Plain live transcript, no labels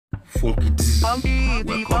Funky D.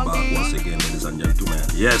 Welcome back once again, ladies and gentlemen.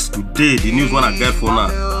 Yes, today the news when I get for now,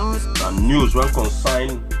 the news when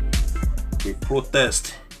concern the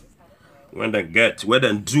protest when they get, where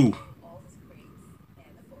they do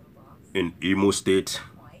in Imo State,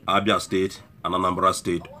 Abia State, and Anambra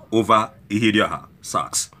State over Ihedioha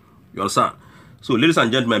sacks. You understand? So, ladies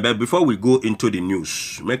and gentlemen, but before we go into the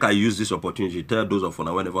news, make I use this opportunity to tell those of you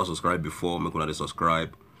who never subscribed before, make sure they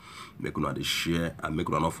subscribe, make sure they share, and make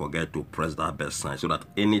sure not forget to press that bell sign so that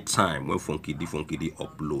anytime when Funky D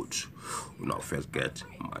uploads, you now first get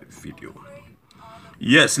my video.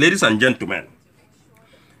 Yes, ladies and gentlemen,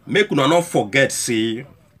 make sure not forget, say,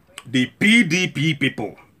 the PDP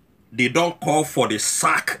people, they don't call for the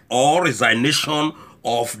sack or resignation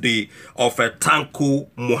of Tanko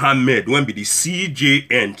Mohammed when be the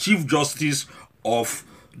CJN Chief Justice of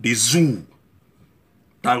the Zoo.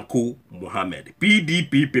 Tanko Mohammed.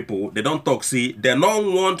 PDP people, they don't talk, say they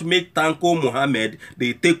don't want to make Tanko Mohammed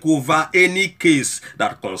they take over any case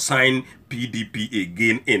that concern PDP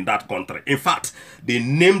again in that country. In fact, they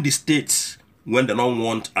name the states when they don't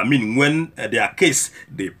want, when their case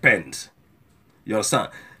depends. You understand?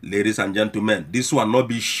 Ladies and gentlemen, this one not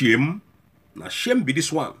be shame. Now shame be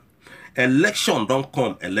this one. Election don't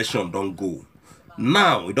come, election don't go.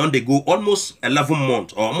 Now we don't they go almost 11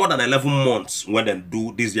 months or more than 11 months when they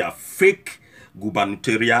do this year fake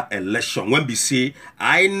gubernatorial election. When we say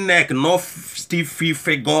INEC not still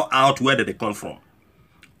figure out where they come from.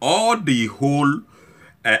 All the whole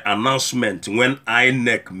announcement when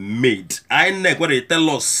INEC made. INEC when they tell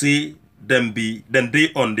us say them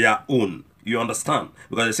they on their own. You understand?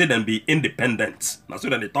 Because they say them be independent. That's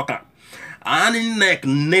what they talk. INEC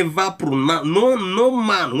never pronounce no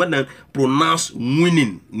man when they pronounce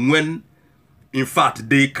winning when in fact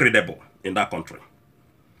they credible in that country.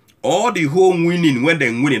 All the whole winning when they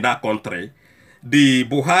win in that country, the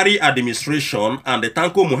Buhari administration and the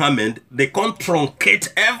Tanko Mohammed, they can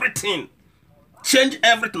truncate everything, change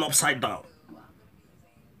everything upside down.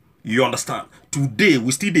 You understand? Today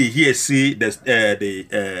we still hear say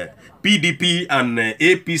the PDP and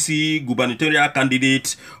APC gubernatorial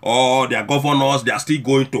candidates or their governors, they are still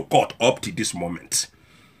going to court up to this moment.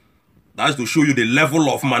 That's to show you the level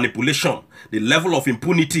of manipulation, the level of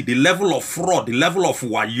impunity, the level of fraud, the level of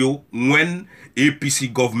wayo when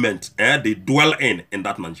APC government they dwell in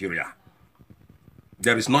that Nigeria.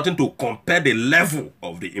 There is nothing to compare the level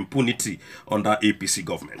of the impunity under APC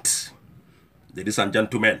government. Ladies and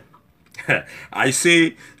gentlemen, I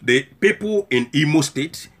say the people in Imo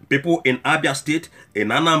State, people in Abia State, in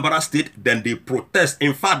Anambra State, then they protest.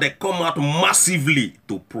 In fact, they come out massively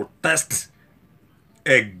to protest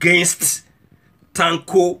against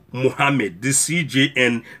Tanko Mohammed, the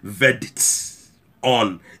CJN verdict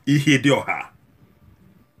on Ihedioha.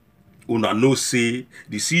 Una know say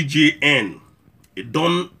the CJN, it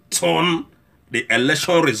don't turn the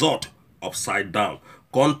election result upside down.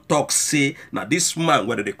 Con talk say, now this man,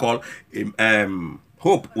 what they call him,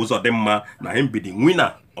 Hope Uzodinma, now him be the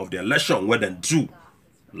winner of the election where they do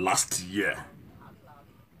last year.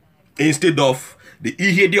 Instead of the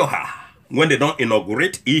Ihedioha, when they don't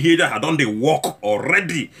inaugurate, Ihedioha done the work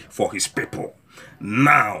already for his people.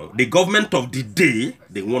 Now, the government of the day,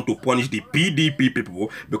 they want to punish the PDP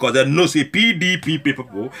people because they know say PDP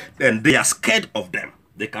people, then they are scared of them.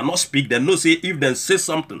 They cannot speak. They know say if they say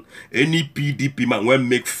something, any PDP man will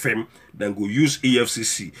make fame, then go use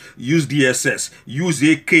EFCC, use DSS, use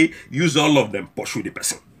AK, use all of them, pursue the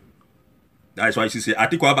person. That's why she say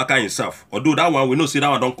Atiku Abubakar himself. Although that one we know say that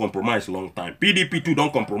one don't compromise long time. PDP too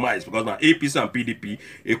don't compromise because now APC and PDP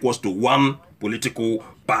equals to one political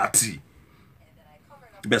party.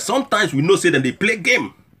 But sometimes we know say that they play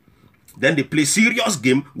game. Then they play serious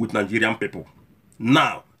game with Nigerian people.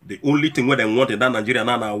 Now, the only thing where they want in that Nigeria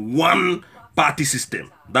now one party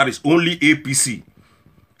system. That is only APC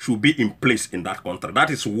should be in place in that country. That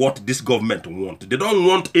is what this government wants. They don't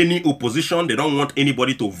want any opposition. They don't want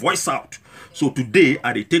anybody to voice out. So today,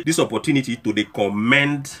 I take this opportunity to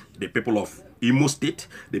commend the people of Imo State,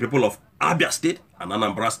 the people of Abia State and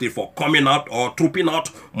Anambra State for coming out or trooping out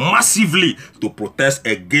massively to protest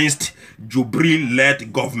against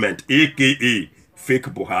Jubril-led government, aka fake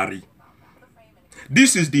Buhari.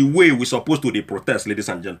 This is the way we're supposed to protest, ladies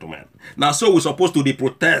and gentlemen. Now, so we're supposed to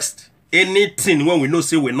protest anything when we know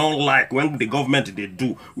say we not like when the government they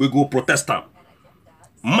do, we go protest them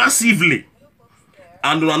massively.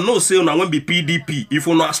 And we know say we won't be PDP. If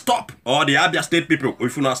we not stop, or the Abia State people,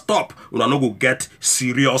 if we not stop, we not go get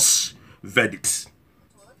serious verdicts.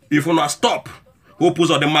 If we not stop, Hope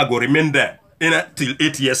Uzodinma go remain there till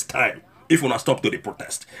 8 years time. if una stop to the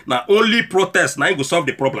protest. Now only protest now go solve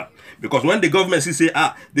the problem. Because when the government say,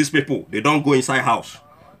 these people, they don't go inside house,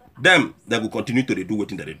 them they will continue to do what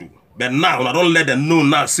they do. But now, una don't let them know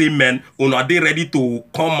now, say men, una they ready to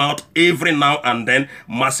come out every now and then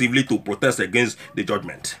massively to protest against the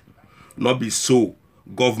judgment. Not be so.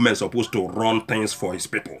 Government supposed to run things for his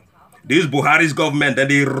people. This Buhari's government, that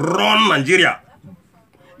they run Nigeria.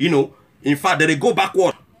 You know, in fact, they go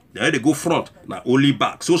backward. They go front. Now only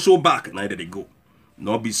back. So back. Now they go.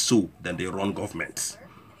 Not be so. Then they run governments.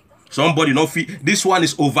 Somebody not feel. This one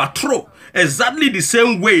is overthrow. Exactly the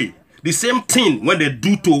same way. The same thing when they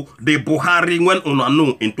do to the Buhari when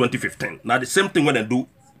Unanu in 2015. Now the same thing when they do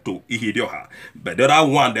to Ihedioha. But the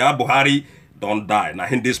other one, the other Buhari don't die. Now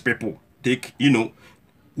in these people take, you know,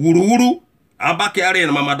 Uru, Abakari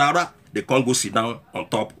and Mamadara, they can't go sit down on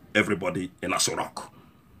top everybody in Asorok.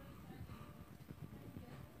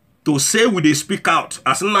 To say we they speak out,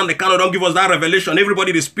 as long as they cannot don't give us that revelation,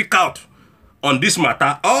 everybody they speak out on this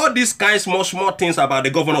matter. All these kind small things about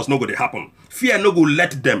the governors no go to happen. Fear no go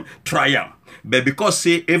let them triumph. But because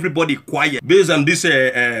say everybody quiet based on this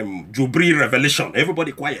Jubri revelation,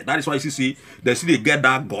 everybody quiet. That is why you see they get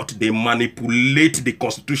that gut. They manipulate the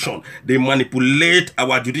constitution. They manipulate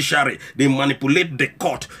our judiciary. They manipulate the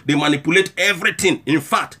court. They manipulate everything. In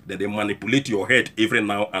fact, they manipulate your head every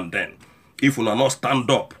now and then. If you not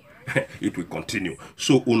stand up, it will continue.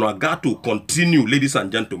 So una got to continue, ladies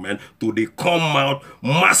and gentlemen, to they come out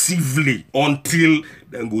massively until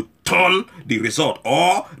they go turn the result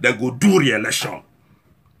or they go do re-election.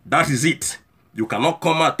 That is it. You cannot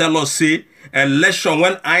come and tell us say election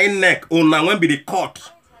when INEC una when be the court.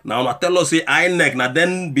 Now una tell us say INEC now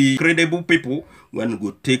then be credible people when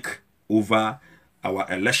go take over our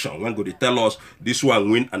election. When go they tell us this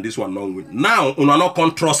one win and this one not win. Now una not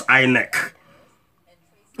can trust INEC.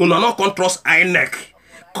 Una not can trust INEC.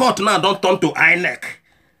 Court now don't turn to INEC.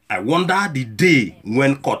 I wonder the day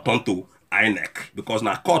when court turn to INEC. Because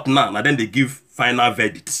now court now then they give final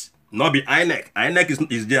verdicts. Not be INEC.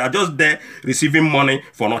 INEC is they are just there receiving money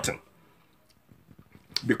for nothing.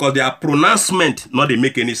 Because their pronouncement not they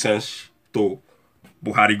make any sense to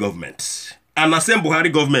Buhari government. And the same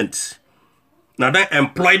Buhari government now then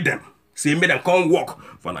employ them. Say make them come work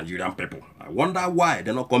for Nigerian people. I wonder why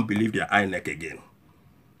they not come believe their INEC again.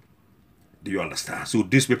 Do you understand? So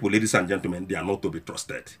these people, ladies and gentlemen, they are not to be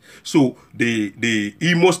trusted. So the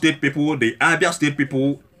Imo State people, the Abia State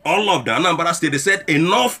people, all of the Anambra State, they said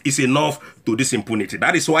enough is enough to this impunity.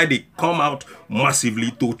 That is why they come out massively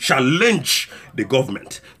to challenge the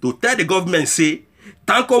government. To tell the government, say,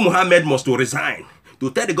 Tanko Mohammed must to resign. To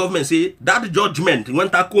tell the government, say, that judgment when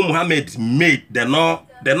Tanko Mohammed made, they not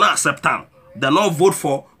accept them. They not vote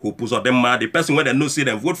for who put them mad. The person when they know say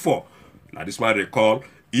them vote for. Now this man they call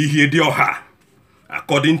Ihedioha,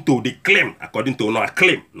 according to the claim, according to no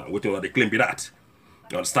claim. Now, what the claim be that?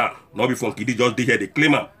 You understand? Not before Kidi just did hear the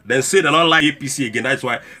claim. Then say they don't like APC again. That's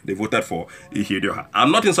why they voted for Ihedioha.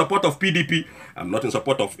 I'm not in support of PDP. I'm not in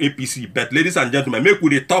support of APC. But ladies and gentlemen, make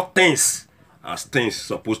we talk things as things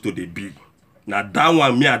supposed to they be. Now that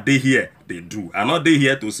one me are they here, they do. I'm not they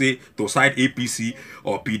here to say to side APC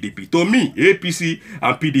or PDP. To me, APC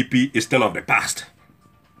and PDP is thing of the past.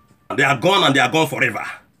 They are gone and they are gone forever.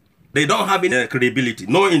 They don't have any credibility,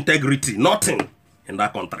 no integrity, nothing in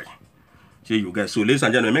that country. See you guys. So ladies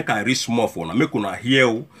and gentlemen, make I read small for now. Make una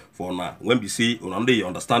hear for now. When we say una you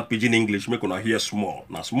understand pidgin English, make una hear small.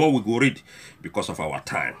 Now small we go read because of our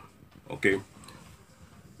time. Okay.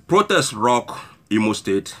 Protests rock Imo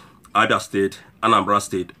State, Abia State, Anambra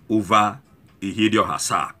State over Ihedioha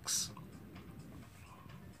sacks.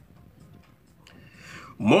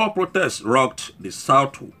 More protests rocked the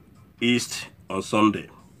Southeast on Sunday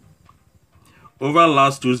over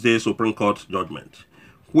last Tuesday's Supreme Court judgment,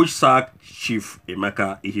 which sacked Chief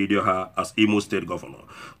Emeka Ihedioha as Imo State Governor.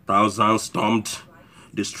 Thousands stormed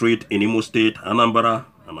the street in Imo State, Anambra,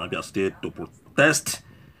 and Abia State to protest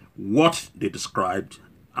what they described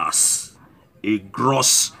as a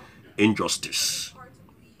gross injustice.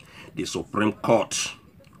 The Supreme Court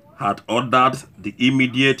had ordered the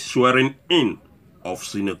immediate swearing in of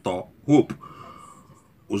Senator Hope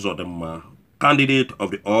Uzodinma, candidate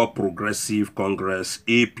of the All Progressive Congress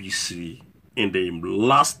APC in the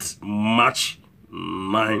last March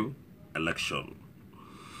 9 election.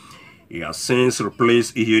 He has since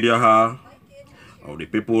replaced Ihedioha of the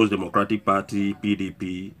People's Democratic Party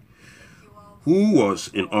PDP, who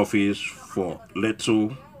was in office for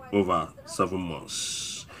little over 7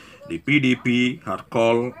 months. The PDP had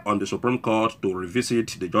called on the Supreme Court to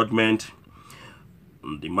revisit the judgment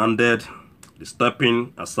and demanded the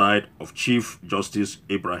stepping aside of Chief Justice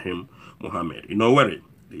Ibrahim Mohammed. In Owerri,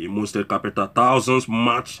 the Imo State capital, thousands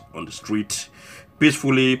marched on the street,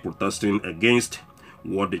 peacefully protesting against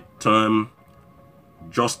what they term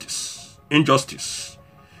injustice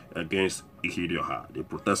against Ihedioha. The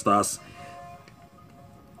protesters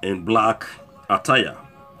in black attire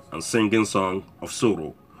and singing song of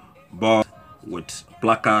sorrow, but with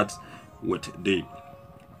placards with the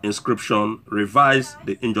inscription, "Revise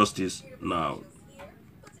the injustice now."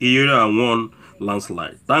 Ihedioha won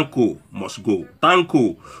landslide. Tanko must go.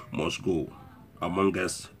 Tanko must go,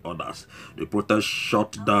 amongst others. The protest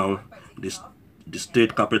shut down the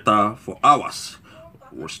state capital for hours,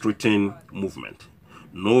 restricting movement.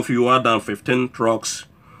 No fewer than 15 trucks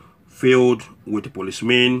filled with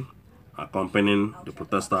policemen accompanying the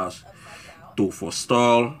protesters to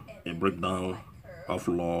forestall a breakdown of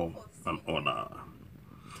law and order.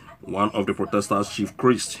 One of the protesters, Chief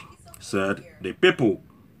Priest, said the people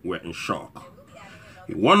were in shock.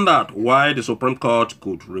 He wondered why the Supreme Court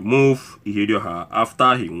could remove Ihedioha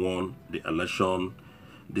after he won the election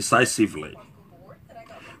decisively.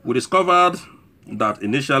 We discovered that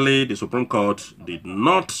initially the Supreme Court did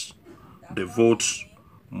not devote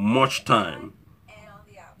much time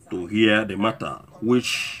to hear the matter,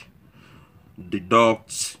 which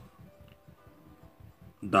deducts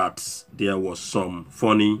that there was some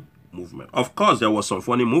funny movement. Of course, there was some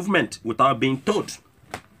funny movement without being told.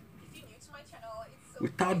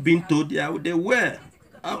 Without being told, there were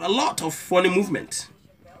a lot of funny movement.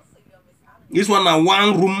 This one a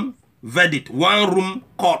one-room verdict, one-room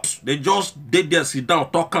court. They just did there, sit down,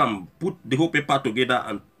 talk and put the whole paper together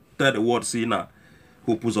and tell the world, see now,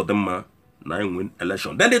 who puts of them now win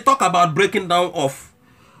election. Then they talk about breaking down of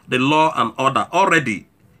the law and order. Already,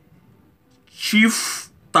 Chief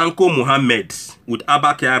Tanko Mohammed with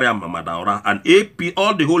Abba Kyari and Mamadaura and AP,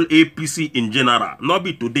 all the whole APC in general, not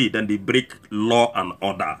be today, then they break law and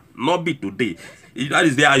order. Not be today. That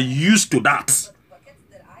is, they are used to that.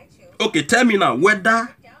 Okay, tell me now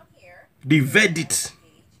whether the verdict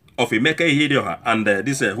of Emeka Ihedioha and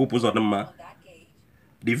this Hupus Odema,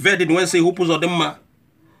 the verdict when say Hupus Odema,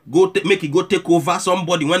 make it go take over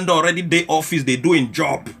somebody when they already day office, they doing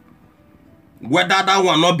job. Whether that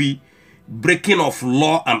one not be breaking of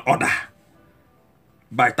law and order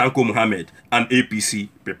by Tanko Mohammed and APC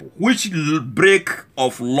people. Which break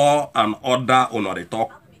of law and order on they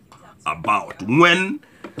talk about when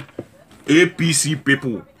APC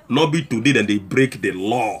people not be today, then they break the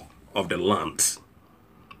law of the land.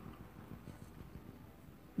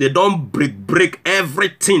 They don't break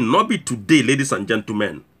everything, not be today, ladies and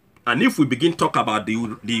gentlemen. And if we begin talk about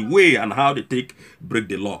the way and how they break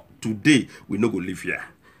the law, today we no go live here.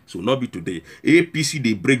 So not be today. APC,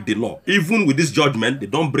 they break the law. Even with this judgment, they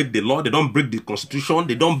don't break the law, they don't break the constitution,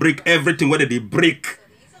 they don't break everything, whether they break.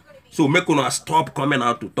 So make una stop coming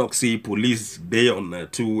out to talk, say police, they on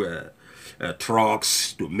two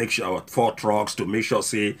trucks to make sure, 4 trucks to make sure,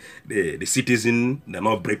 say the citizen, they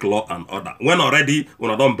not break law and order. When already,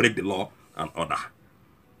 when I don't break the law and order.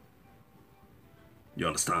 You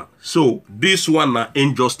understand? So this one is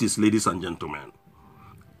injustice, ladies and gentlemen,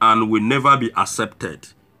 and will never be accepted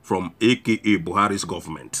from AKA Buhari's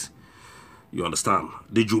government. You understand?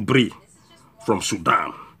 The Jubri from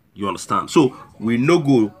Sudan. You understand? So we no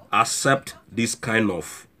go accept this kind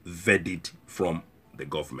of verdict from the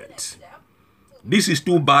government. This is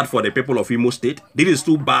too bad for the people of Imo State. This is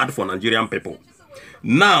too bad for Nigerian people.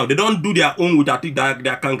 Now, they don't do their own with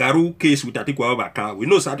their kangaroo case with Atiku Abubakar. We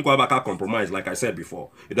know Atiku Abubakar compromised, like I said before.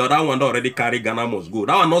 You know, that one don't already carry Ghana must go.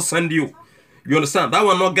 That one not send you. You understand? That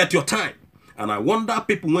one not get your time. And I wonder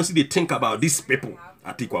people, once they think about these people,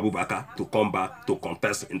 Atiku Abubakar, to come back to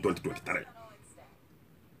contest in 2023.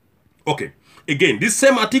 Okay. Again, this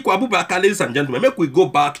same Atiku Abubakar, ladies and gentlemen, make we go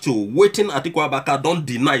back to waiting Atiku Abubakar don't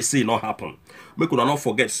deny, say it not happen. Make we not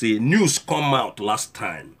forget, say, news come out last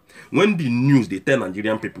time. When the news, they tell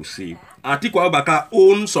Nigerian people, say, Atiku Abubakar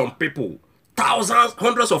owns some people, thousands,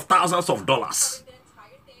 hundreds of thousands of dollars.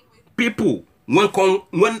 People,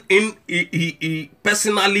 when he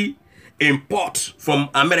personally import from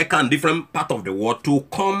America and different part of the world to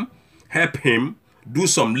come help him do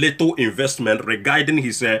some little investment regarding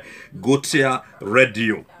his Gotia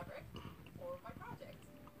radio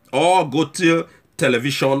or Gotia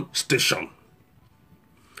television station.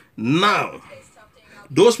 Now,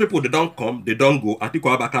 those people, they don't come, they don't go.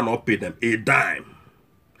 Atiku Abubakar not pay them a dime.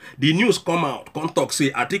 The news come out, come talk,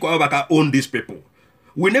 say Atiku Abubakar own these people.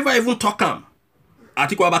 We never even talk them.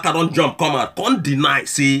 Atiku Abubakar don't jump, come out, can't deny,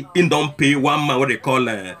 say, in don't pay one man what they call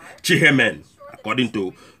Chihemen, according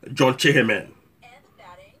to John Chihemen.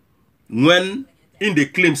 When in the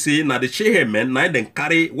claim say, now the Chihemen, now they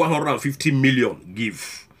carry 150 million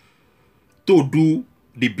give to do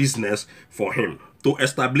the business for him, to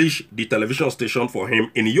establish the television station for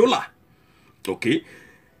him in Yola. Okay?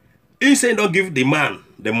 He said don't give the man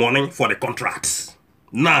the money for the contracts.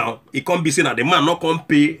 Now, it can't be saying that the man not come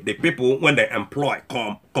pay the people when they employ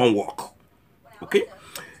come work. Okay?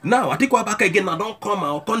 Now, Atiku Abubakar again, I don't come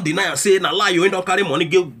out, can't deny and say, na lie, you ain't don't carry money,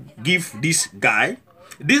 give this guy.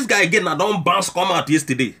 This guy again, I don't bounce come out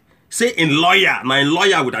yesterday. Say in lawyer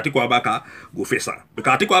with Atiku Abubakar, go face her.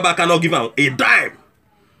 Because Atiku Abubakar not give him a dime.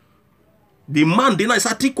 The man denies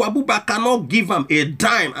Atiku Abubakar not give him a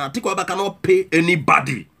dime. And Atiku Abubakar not pay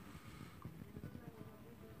anybody.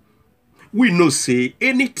 We know say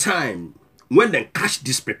anytime when they catch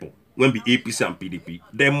these people, when be APC and PDP,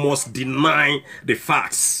 they must deny the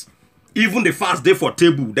facts. Even the facts they for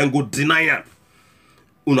table, then go deny it.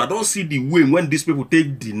 Una don't see the way when these people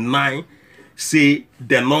take deny, say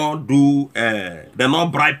they not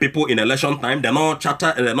bribe people in election time, they not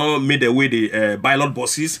chatter, they not made away the ballot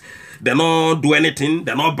bosses, they not do anything,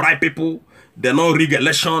 they not bribe people, they not rig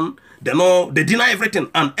election, they deny everything,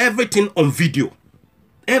 and everything on video.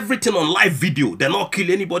 Everything on live video. They not kill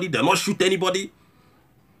anybody, they not shoot anybody.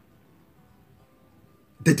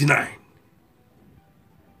 They deny.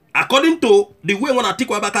 According to the way when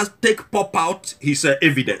Atiku Abubakar pop out his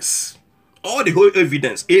evidence, all the whole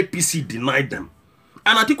evidence, APC denied them.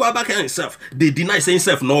 And Atiku Abubakar himself, they deny saying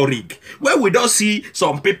himself no rig. Where we don't see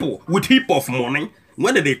some people with heap of money,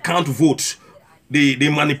 when they can't vote, they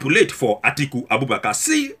manipulate for Atiku Abubakar.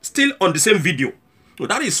 See, still on the same video. So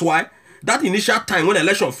that is why, that initial time when the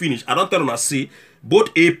election finished, I don't tell them I say,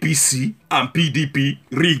 both APC and PDP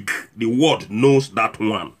rig. The world knows that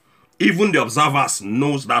one. Even the observers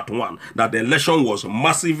knows that one. That the election was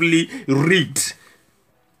massively rigged.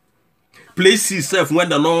 Places itself when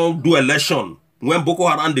they don't do election. When Boko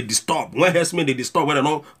Haram they disturb. When Hesman they disturb. When they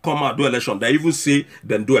don't come out do election. They even say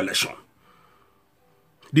then do election.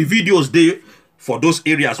 The videos there for those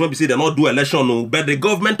areas when we say they not do election. No, but the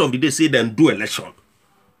government of the day say then do election.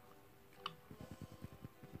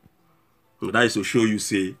 That is to show you,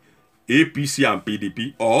 say, APC and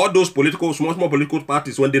PDP, or all those political, small political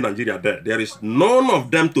parties when they Nigeria there is none of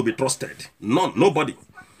them to be trusted. None. Nobody.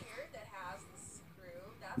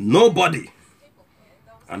 Nobody.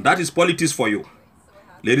 And that is politics for you.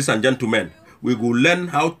 Ladies and gentlemen, we will learn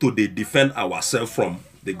how to defend ourselves from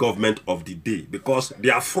the government of the day. Because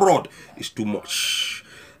their fraud is too much.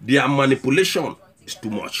 Their manipulation is too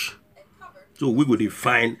much. So we will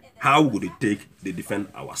define how we will defend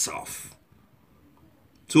ourselves.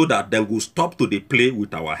 So that then we'll stop to play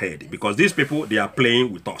with our head. Because these people, they are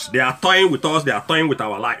playing with us. They are toying with us. They are toying with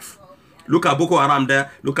our life. Look at Boko Haram there.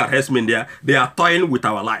 Look at Hesman there. They are toying with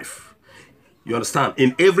our life. You understand?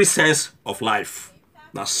 In every sense of life.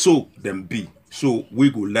 Now, so them be. So we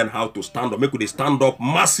will learn how to stand up. Make they stand up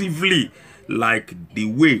massively like the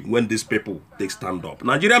way when these people they stand up.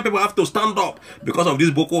 Nigerian people have to stand up because of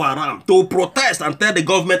this Boko Haram to protest and tell the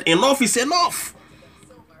government enough is enough.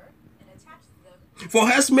 For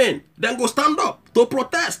Hesman, then go stand up to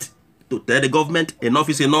protest. To tell the government enough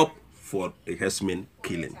is enough for the Hesman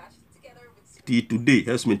killing. Till today,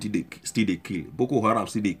 Hesman still they kill. Boko Haram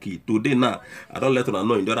still they kill. Today now, I don't let them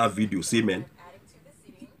know in the other video, say man,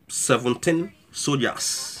 17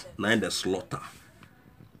 soldiers now in the slaughter.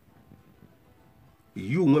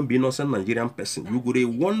 You won't be innocent Nigerian person. You go they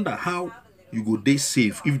wonder how you go they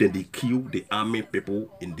safe if they kill the army people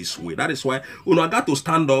in this way. That is why I got to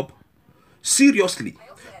stand up seriously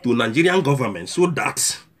to Nigerian government so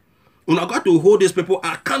that we got to hold these people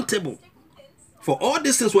accountable for all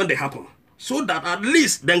these things when they happen, so that at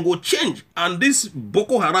least then go change and this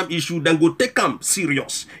Boko Haram issue then go take them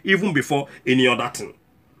serious even before any other thing.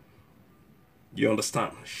 You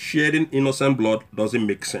understand? Shedding innocent blood doesn't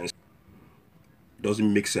make sense. It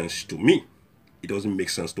doesn't make sense to me. It doesn't make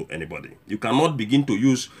sense to anybody. You cannot begin to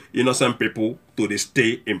use innocent people to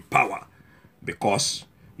stay in power because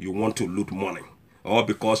you want to loot money, or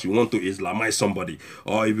because you want to Islamize somebody,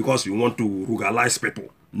 or because you want to ruralize people.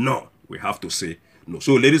 No, we have to say no.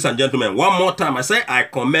 So, ladies and gentlemen, one more time, I say I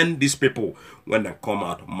commend these people when they come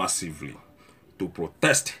out massively to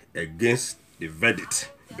protest against the verdict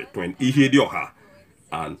between Ihedioha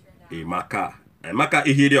and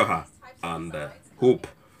Ihedioha and Hope.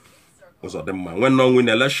 Those are them man. When no win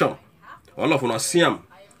election, all of us see them.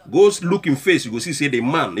 Go look in face, you go see, say the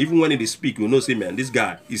man, even when he speak, you know, say, man, this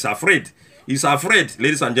guy is afraid. He's afraid,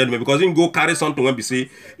 ladies and gentlemen, because he go carry something when we say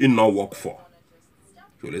he not work for.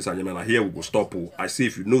 So, ladies and gentlemen, here we go stop. I say,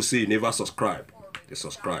 if you know, say you never subscribe, they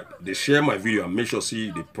subscribe. They share my video and make sure, see,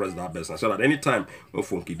 they press that bell so that anytime when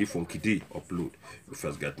Funky D upload, you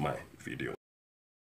first get my video.